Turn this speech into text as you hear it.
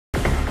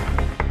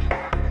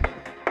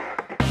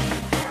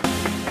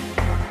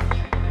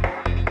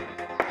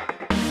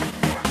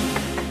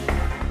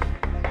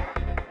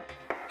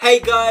Hey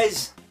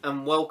guys,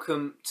 and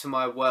welcome to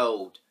my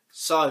world.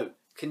 So,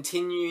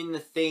 continuing the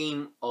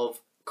theme of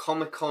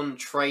Comic-Con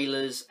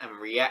trailers and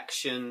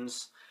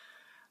reactions,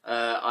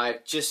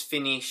 I've just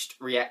finished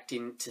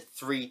reacting to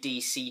 3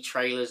 DC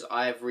trailers.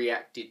 I have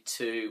reacted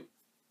to...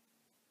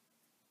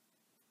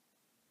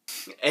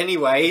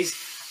 Anyways,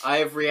 I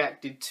have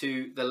reacted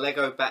to the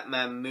Lego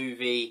Batman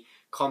movie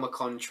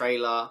Comic-Con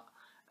trailer.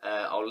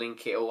 I'll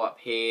link it all up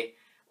here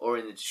or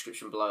in the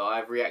description below. I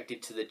have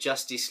reacted to the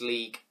Justice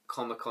League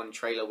Comic-Con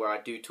trailer, where I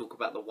do talk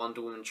about the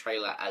Wonder Woman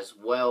trailer as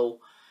well.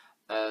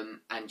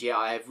 And yeah,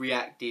 I have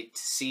reacted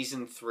to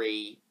Season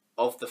 3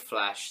 of The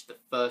Flash, the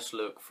first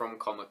look from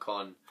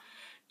Comic-Con.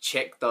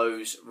 Check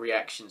those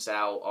reactions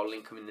out. I'll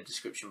link them in the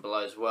description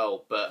below as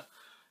well. But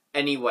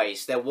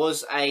anyways, there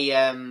was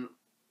a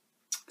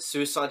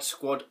Suicide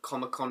Squad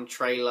Comic-Con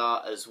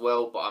trailer as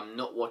well, but I'm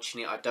not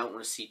watching it. I don't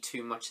want to see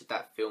too much of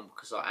that film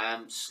because I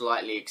am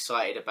slightly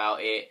excited about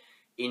it,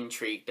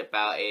 intrigued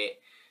about it.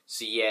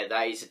 So yeah,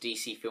 that is a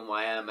DC film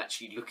I am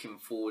actually looking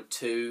forward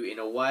to in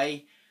a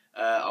way.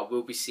 I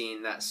will be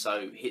seeing that,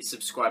 so hit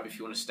subscribe if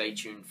you want to stay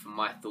tuned for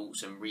my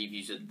thoughts and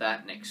reviews of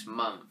that next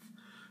month.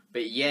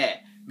 But yeah,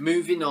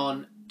 moving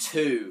on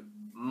to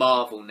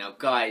Marvel. Now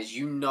guys,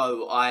 you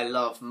know I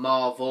love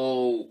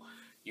Marvel.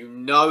 You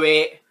know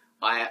it.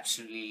 I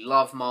absolutely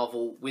love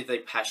Marvel with a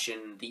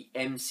passion. The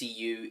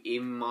MCU,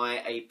 in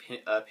my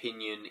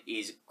opinion,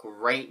 is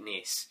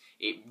greatness.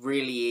 It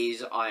really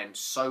is. I am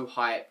so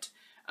hyped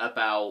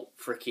about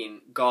freaking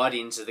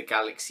Guardians of the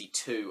Galaxy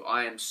 2.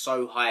 I am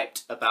so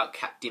hyped about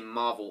Captain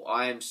Marvel.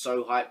 I am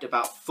so hyped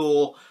about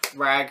Thor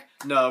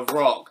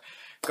Ragnarok.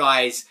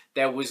 Guys,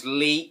 there was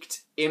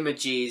leaked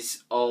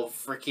images of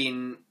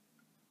freaking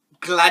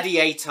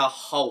Gladiator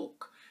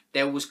Hulk.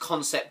 There was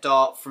concept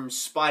art from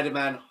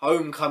Spider-Man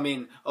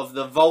Homecoming of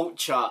the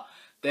Vulture.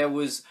 There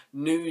was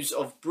news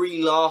of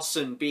Brie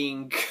Larson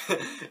being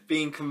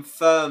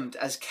confirmed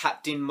as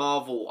Captain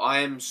Marvel. I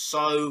am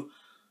so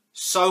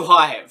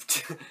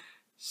hyped.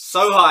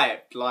 So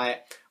hyped.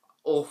 Like,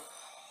 oh.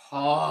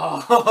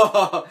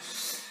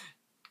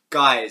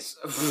 Guys,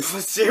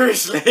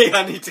 seriously,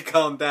 I need to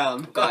calm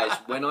down. Guys,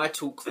 when I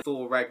talk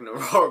Thor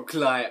Ragnarok,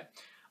 like,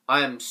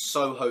 I am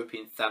so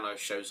hoping Thanos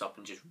shows up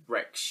and just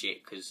wrecks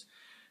shit, because...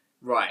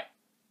 Right,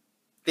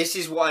 this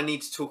is what I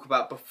need to talk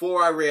about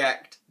before I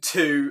react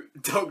to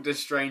Doctor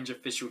Strange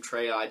official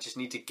trailer. I just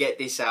need to get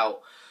this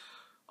out.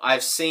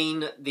 I've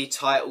seen the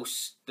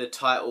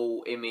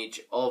title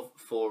image of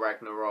Thor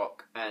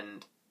Ragnarok,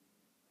 and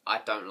I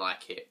don't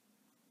like it.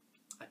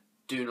 I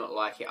do not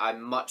like it. I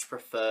much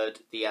preferred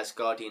the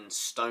Asgardian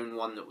Stone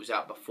one that was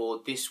out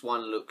before. This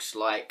one looks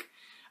like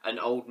an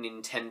old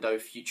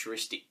Nintendo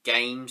futuristic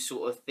game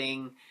sort of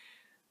thing.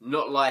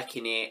 Not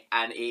liking it,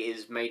 and it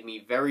has made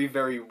me very,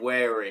 very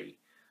wary,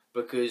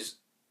 because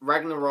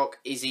Ragnarok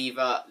is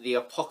either the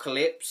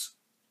apocalypse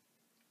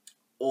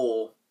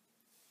or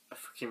a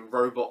freaking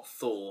robot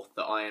Thor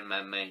that Iron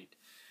Man made.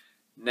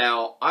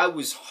 Now, I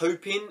was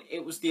hoping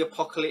it was the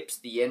apocalypse,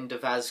 the end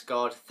of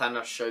Asgard.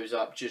 Thanos shows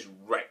up, just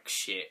wrecks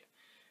shit.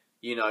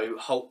 You know,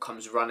 Hulk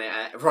comes running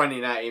at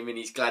him in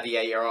his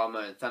gladiator armor,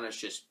 and Thanos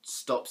just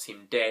stops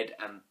him dead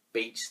and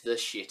beats the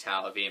shit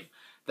out of him.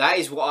 That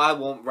is what I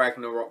want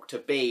Ragnarok to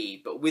be.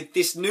 But with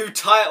this new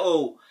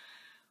title,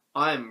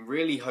 I'm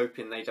really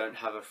hoping they don't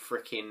have a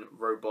freaking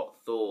robot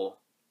Thor.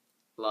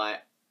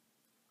 Like,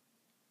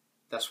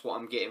 that's what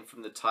I'm getting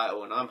from the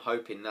title, and I'm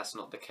hoping that's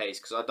not the case,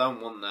 because I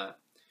don't want that.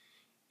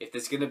 If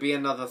there's going to be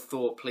another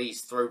Thor,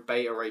 please throw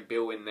Beta Ray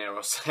Bill in there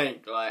or something.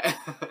 Like,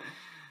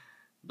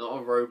 not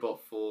a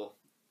robot Thor.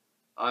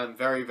 I'm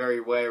very, very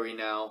wary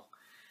now.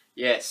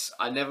 Yes,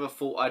 I never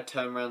thought I'd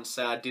turn around and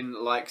say I didn't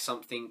like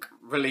something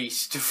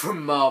released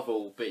from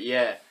Marvel, but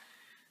yeah,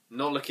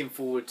 not looking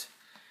forward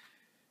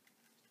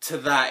to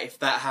that if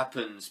that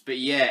happens. But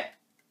yeah,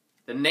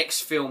 the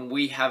next film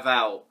we have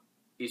out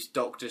is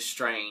Doctor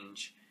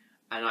Strange,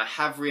 and I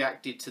have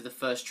reacted to the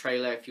first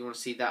trailer. If you want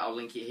to see that, I'll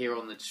link it here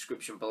on the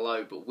description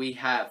below. But we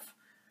have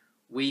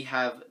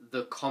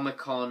the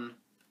Comic-Con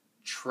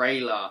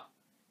trailer.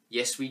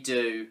 Yes, we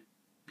do.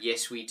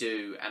 Yes, we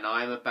do, and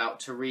I am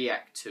about to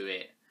react to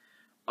it.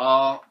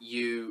 Are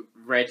you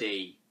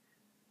ready?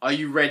 Are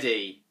you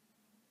ready?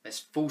 Let's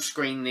full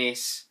screen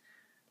this.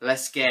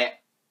 Let's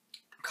get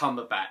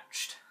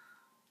Cumberbatched.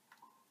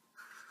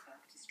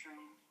 Doctor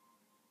Strange,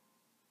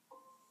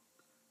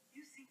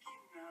 you think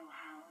you know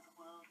how the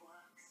world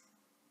works?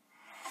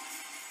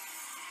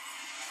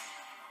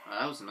 Oh,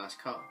 that was a nice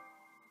cut.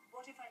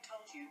 What if I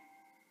told you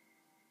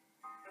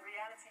the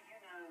reality you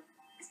know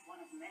is one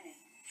of many?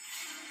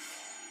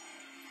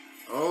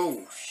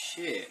 Oh,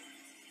 shit.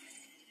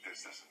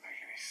 This doesn't make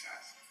any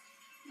sense.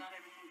 Not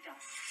everything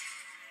does.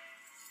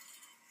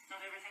 Not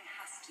everything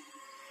has to.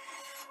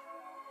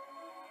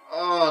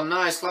 Oh,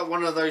 nice. Like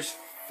one of those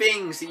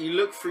things that you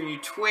look through and you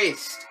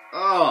twist.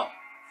 Oh.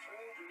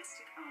 Through the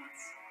mystic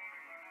arts,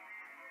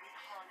 we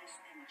harness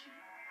energy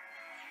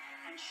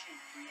and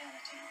shape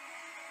reality.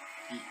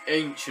 The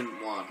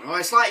ancient one. Oh,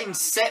 it's like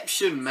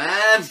Inception,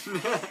 man.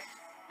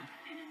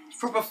 It's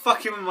proper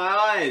fucking with my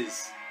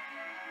eyes.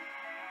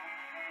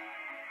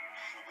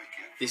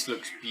 This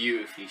looks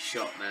beautifully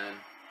shot, man.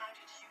 How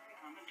did you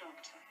become a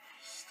doctor?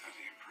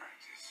 Study and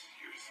practice.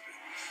 Years of it.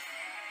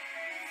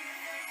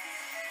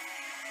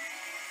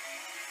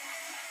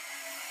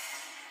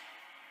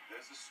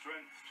 There's a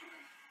strength to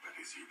him, but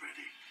is he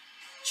ready?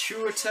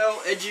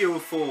 Chiwetel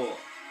Ejiofor.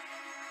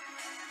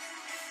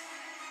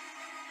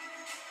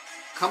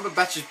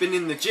 Cumberbatch has been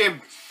in the gym.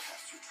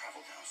 As you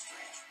travel down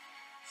strange,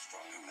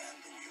 stronger men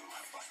than you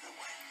have lost their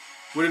way.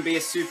 Wouldn't be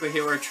a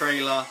superhero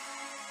trailer.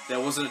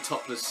 There wasn't a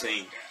topless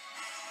scene.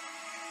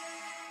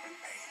 And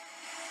pain.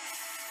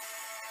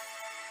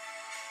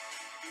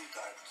 You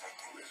die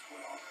protecting this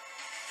world.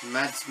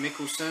 Mads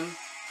Mikkelsen. I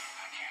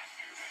can't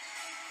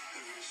do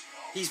this.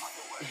 There is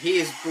no He other way.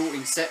 has brought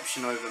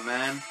Inception over,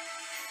 man.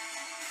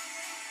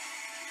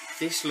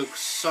 This looks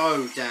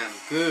so damn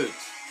good.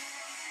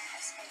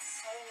 I've spent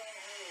so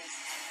many years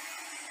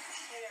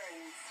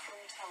clearing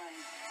through time,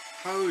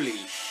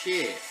 Holy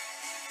shit.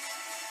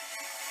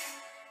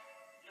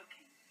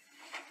 looking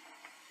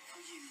for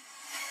you.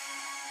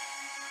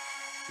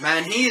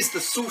 Man, he is the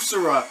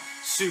Sorcerer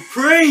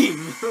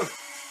Supreme!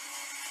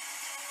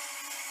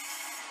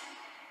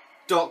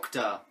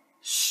 Doctor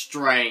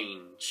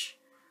Strange.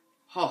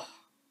 Oh,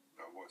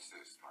 What's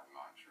this? My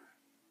mantra.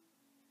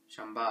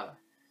 Shambhala.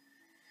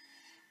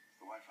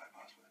 The Wi-Fi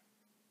password.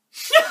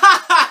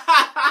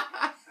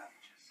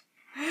 Savages.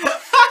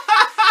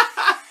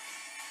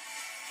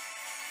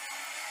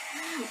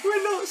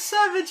 We're not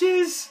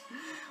savages!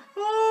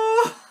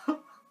 Oh.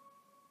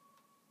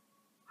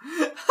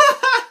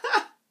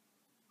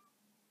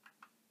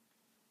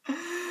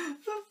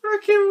 The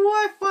freaking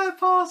Wi-Fi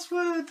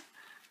password!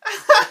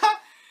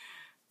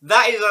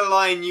 That is a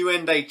line you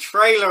end a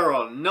trailer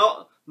on,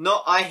 not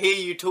I hear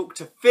you talk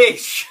to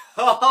fish.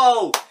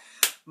 Oh,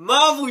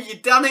 Marvel, you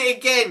done it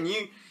again.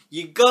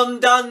 You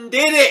done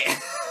did it.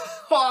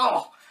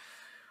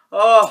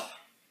 Oh,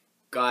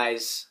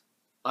 guys,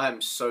 I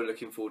am so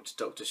looking forward to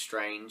Doctor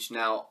Strange.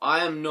 Now,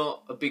 I am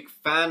not a big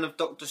fan of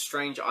Doctor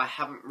Strange. I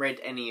haven't read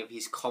any of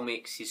his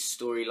comics, his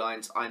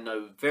storylines. I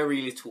know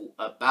very little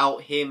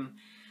about him.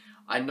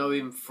 I know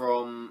him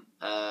from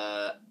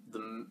the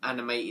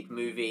animated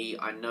movie,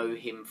 I know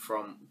him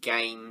from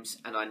games,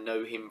 and I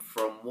know him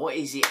from, what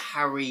is it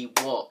Harry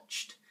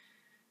watched?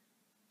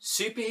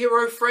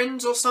 Superhero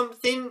Friends or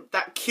something?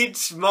 That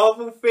kids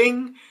Marvel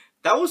thing?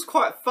 That was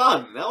quite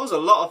fun. That was a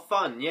lot of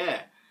fun,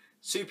 yeah.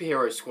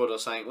 Superhero Squad or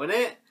something, wasn't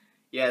it?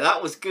 Yeah,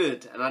 that was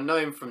good, and I know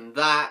him from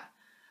that.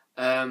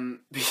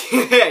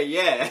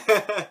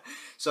 Yeah.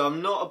 So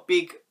I'm not a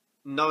big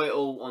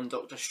know-it-all on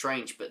Doctor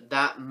Strange, but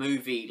that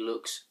movie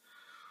looks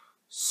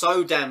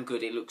so damn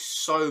good. It looks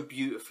so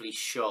beautifully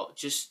shot.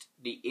 Just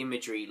the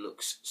imagery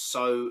looks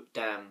so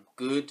damn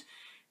good.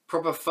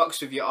 Proper fucks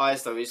with your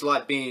eyes though. It's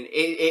like being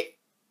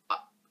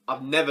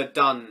I've never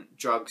done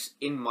drugs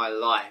in my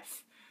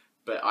life,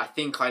 but I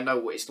think I know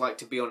what it's like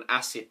to be on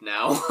acid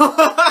now.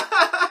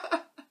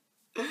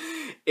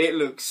 It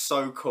looks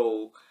so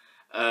cool.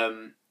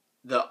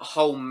 The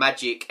whole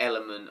magic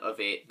element of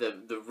it,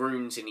 the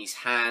runes in his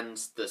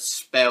hands, the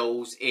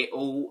spells, it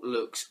all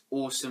looks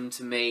awesome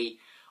to me.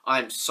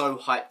 I'm so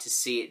hyped to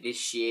see it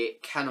this year.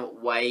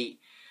 Cannot wait.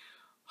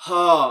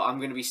 Oh, I'm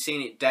going to be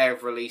seeing it day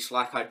of release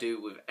like I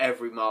do with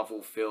every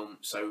Marvel film.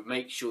 So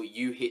make sure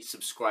you hit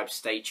subscribe.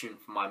 Stay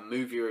tuned for my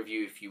movie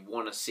review if you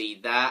want to see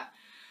that.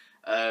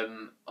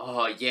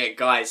 Oh yeah,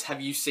 guys, have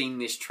you seen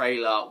this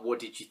trailer? What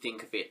did you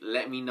think of it?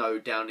 Let me know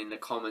down in the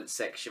comments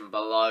section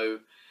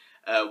below.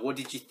 What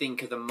did you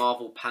think of the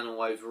Marvel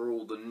panel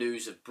overall? The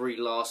news of Brie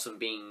Larson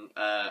being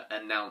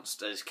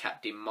announced as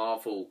Captain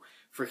Marvel.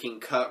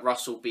 Freaking Kurt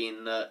Russell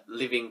being the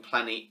living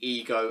planet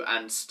Ego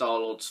and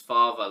Star-Lord's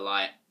father.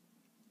 Like,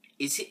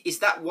 is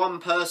that one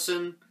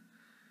person?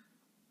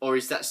 Or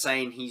is that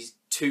saying he's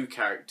two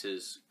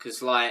characters?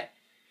 Because, like,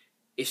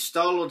 if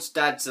Star-Lord's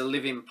dad's a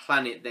living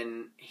planet,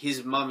 then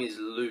his mum is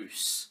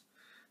loose.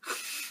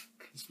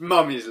 His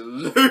mum is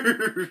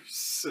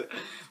loose.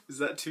 Was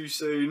that too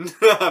soon?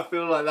 I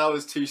feel like that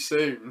was too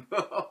soon.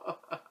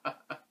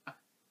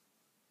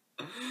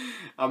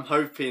 I'm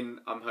hoping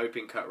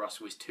Kurt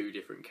Russell is two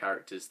different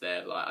characters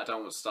there. Like, I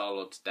don't want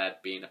Star-Lord's dad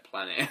being a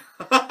planet.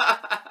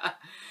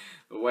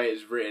 The way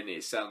it's written,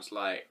 it sounds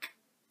like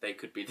they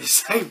could be the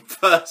same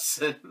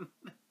person.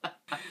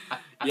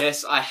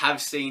 Yes, I have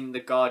seen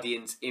the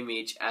Guardians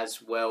image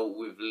as well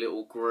with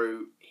Little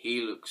Groot.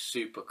 He looks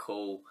super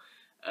cool.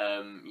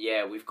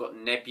 Yeah, we've got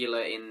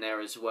Nebula in there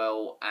as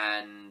well.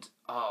 And,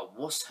 oh,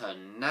 what's her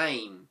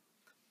name?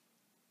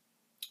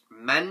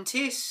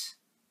 Mantis?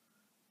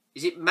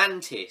 Is it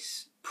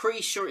Mantis?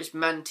 Pretty sure it's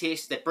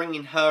Mantis. They're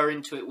bringing her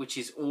into it, which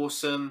is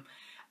awesome.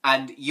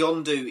 And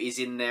Yondu is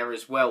in there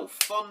as well.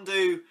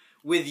 Fondue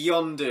with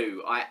Yondu.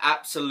 I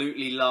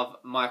absolutely love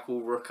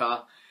Michael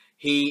Rooker.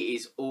 He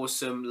is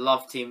awesome.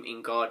 Loved him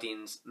in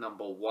Guardians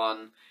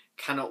 #1.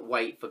 Cannot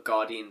wait for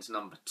Guardians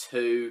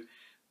 #2.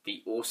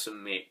 The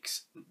Awesome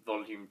Mix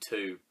Volume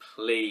 2.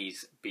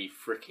 Please be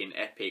freaking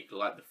epic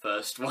like the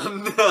first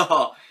one.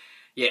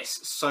 Yes,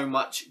 so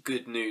much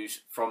good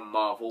news from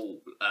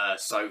Marvel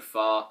so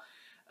far.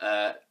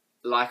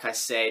 like I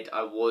said,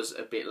 I was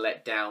a bit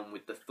let down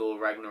with the Thor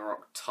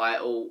Ragnarok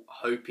title,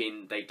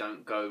 hoping they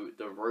don't go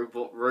the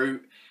robot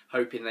route,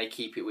 hoping they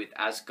keep it with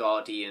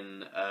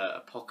Asgardian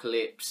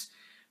Apocalypse,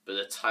 but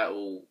the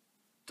title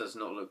does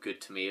not look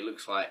good to me. It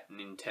looks like a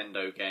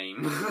Nintendo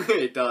game.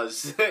 It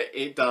does.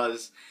 It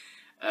does.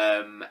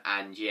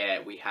 And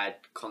yeah, we had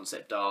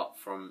concept art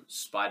from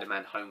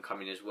Spider-Man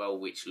Homecoming as well,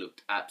 which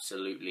looked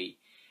absolutely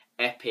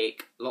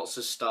epic. Lots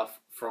of stuff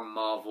from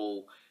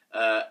Marvel.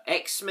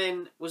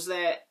 X-Men, was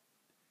there?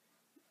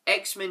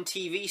 X-Men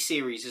TV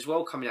series as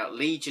well coming out.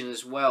 Legion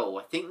as well.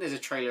 I think there's a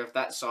trailer of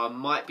that, so I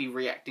might be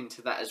reacting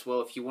to that as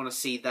well. If you want to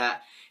see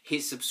that,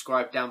 hit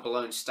subscribe down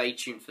below and stay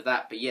tuned for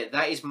that. But yeah,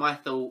 that is my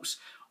thoughts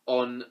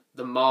on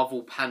the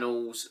Marvel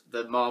panels,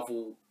 the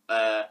Marvel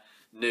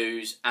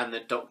news, and the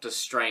Doctor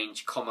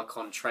Strange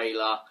Comic-Con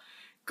trailer.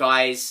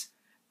 Guys,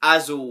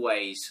 as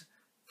always,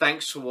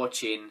 thanks for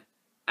watching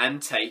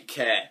and take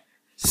care.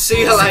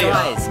 See you later.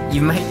 Guys,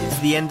 you made it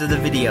to the end of the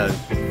video.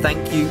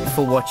 Thank you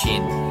for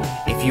watching.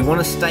 If you want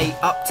to stay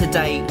up to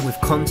date with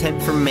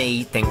content from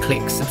me, then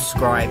click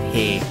subscribe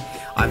here.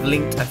 I've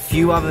linked a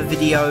few other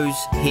videos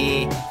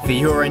here for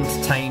your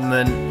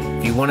entertainment.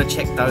 If you want to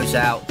check those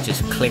out,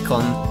 just click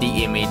on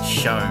the image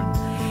shown.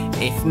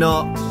 If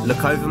not,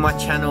 look over my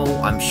channel.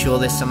 I'm sure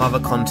there's some other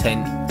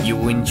content you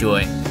will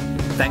enjoy.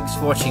 Thanks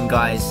for watching,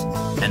 guys,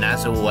 and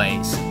as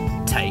always,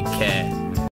 take care.